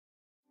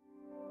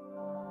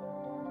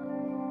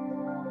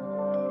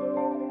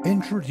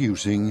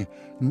Introducing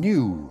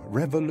new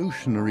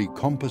revolutionary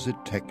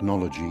composite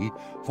technology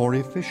for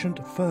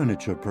efficient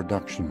furniture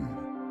production.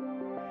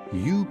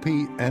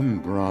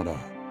 UPM Grada.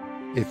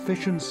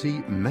 Efficiency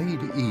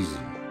made easy.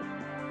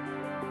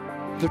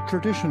 The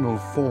traditional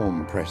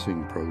form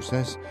pressing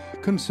process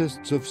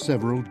consists of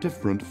several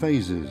different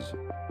phases.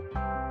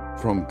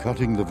 From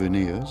cutting the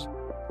veneers,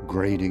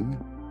 grading,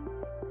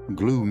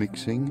 glue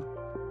mixing,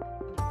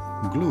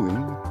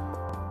 gluing,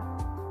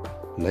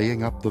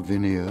 laying up the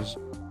veneers,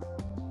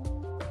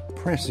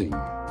 pressing,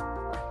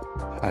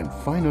 and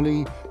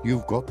finally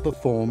you've got the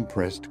form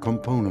pressed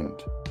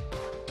component.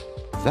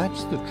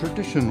 That's the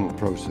traditional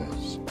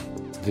process.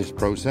 This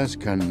process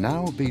can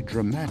now be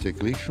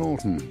dramatically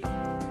shortened.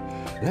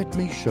 Let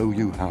me show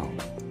you how.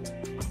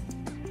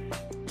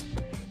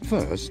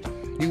 First,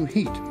 you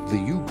heat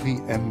the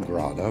UPM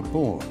Grada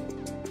board.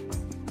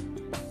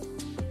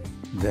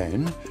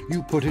 Then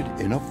you put it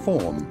in a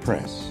form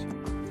press.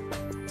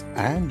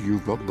 And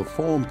you've got the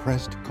form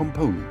pressed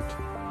component.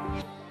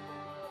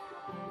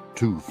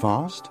 Too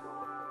fast?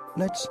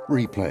 Let's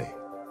replay.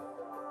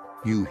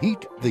 You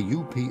heat the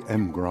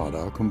UPM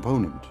Grada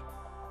component.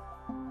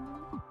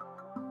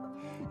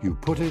 You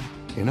put it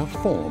in a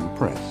form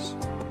press.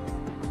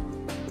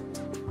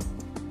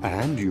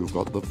 And you've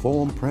got the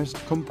form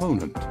pressed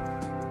component.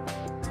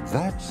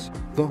 That's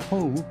the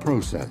whole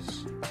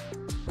process.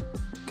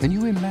 Can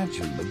you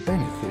imagine the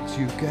benefits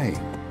you gain?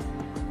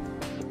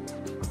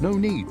 No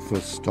need for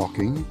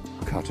stocking,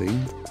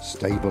 cutting,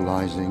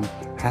 stabilizing,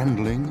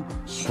 handling,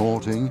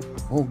 sorting,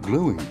 or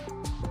gluing.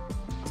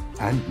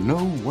 And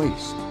no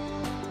waste,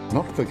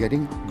 not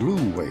forgetting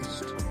glue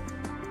waste.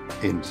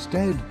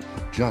 Instead,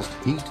 just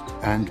heat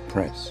and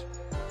press.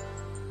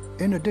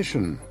 In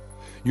addition,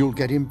 you'll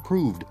get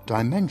improved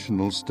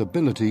dimensional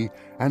stability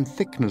and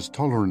thickness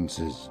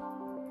tolerances,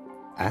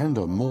 and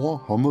a more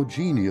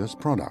homogeneous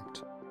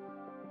product.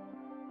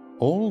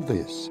 All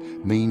this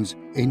means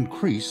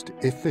increased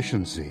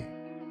efficiency.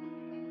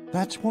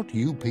 That's what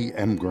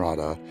UPM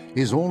Grada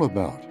is all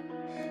about.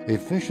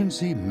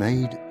 Efficiency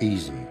made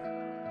easy.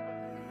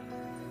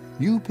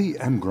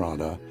 UPM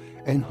Grada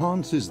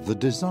enhances the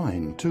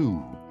design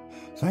too,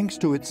 thanks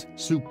to its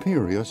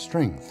superior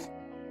strength.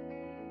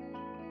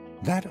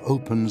 That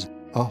opens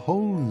a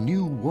whole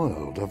new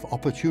world of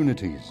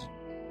opportunities.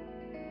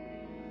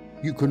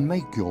 You can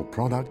make your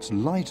products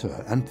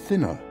lighter and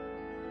thinner.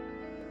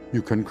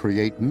 You can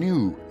create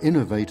new,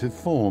 innovative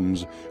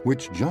forms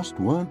which just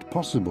weren't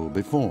possible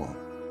before.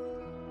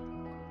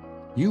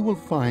 You will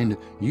find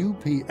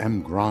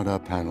UPM Grada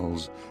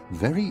panels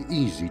very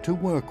easy to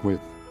work with,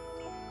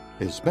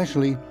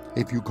 especially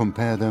if you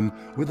compare them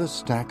with a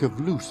stack of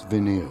loose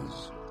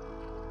veneers.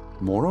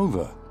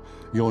 Moreover,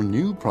 your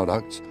new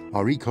products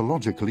are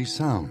ecologically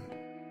sound.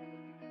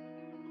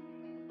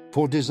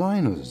 For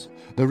designers,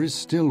 there is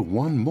still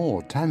one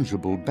more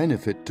tangible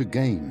benefit to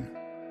gain: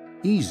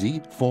 easy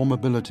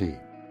formability.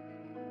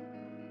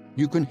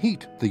 You can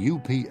heat the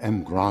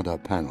UPM Grada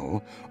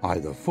panel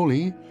either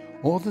fully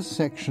or the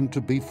section to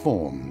be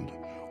formed,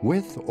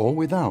 with or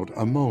without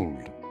a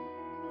mold,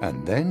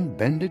 and then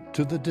bend it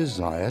to the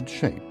desired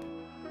shape.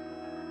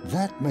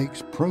 That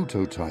makes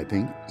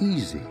prototyping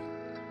easy,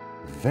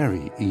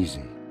 very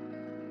easy.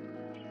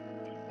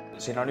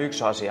 Siinä on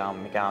yksi asia,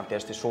 mikä on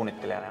tietysti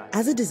suunnittelijana.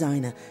 As a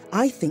designer,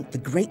 I think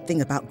the great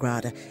thing about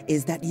Grada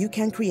is that you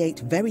can create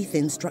very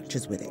thin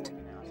structures with it.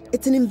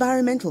 It's an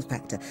environmental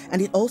factor,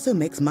 and it also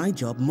makes my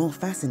job more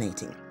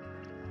fascinating.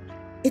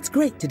 It's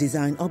great to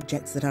design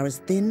objects that are as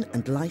thin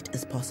and light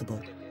as possible.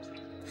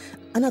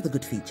 Another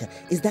good feature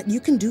is that you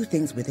can do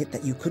things with it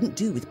that you couldn't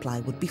do with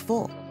plywood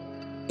before.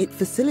 It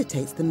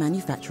facilitates the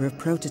manufacture of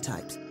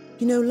prototypes.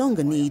 You no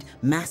longer need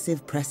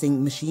massive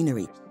pressing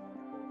machinery.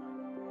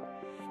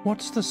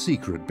 What's the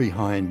secret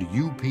behind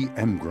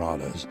UPM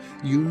Grada's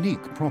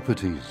unique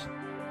properties?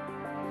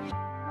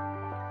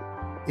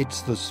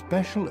 It's the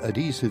special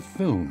adhesive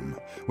film,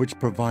 which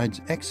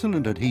provides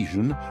excellent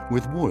adhesion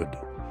with wood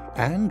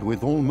and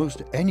with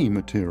almost any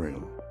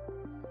material.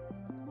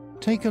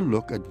 Take a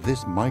look at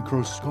this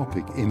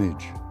microscopic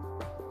image.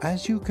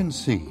 As you can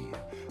see,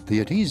 the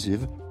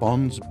adhesive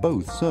bonds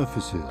both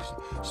surfaces,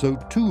 so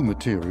two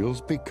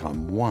materials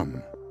become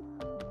one.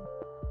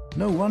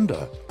 No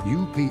wonder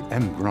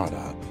UPM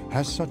Grada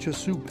has such a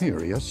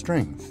superior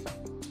strength.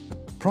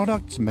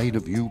 Products made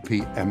of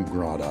UPM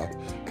Grada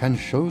can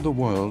show the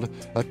world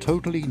a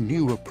totally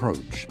new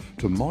approach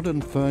to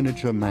modern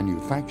furniture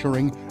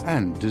manufacturing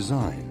and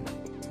design.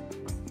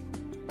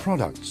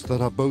 Products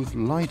that are both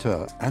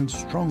lighter and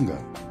stronger.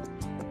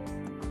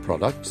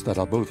 Products that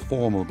are both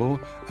formable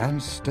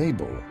and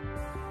stable.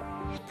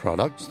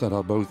 Products that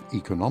are both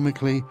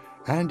economically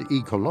and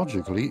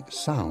ecologically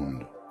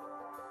sound.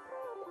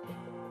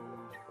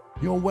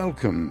 You're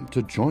welcome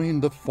to join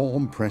the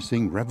form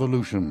pressing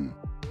revolution.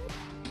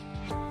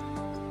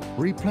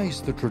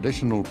 Replace the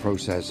traditional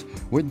process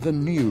with the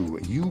new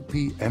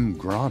UPM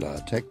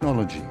Grada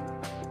technology.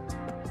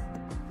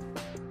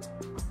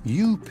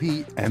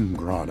 UPM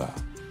Grada.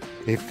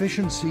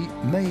 Efficiency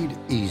made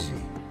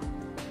easy.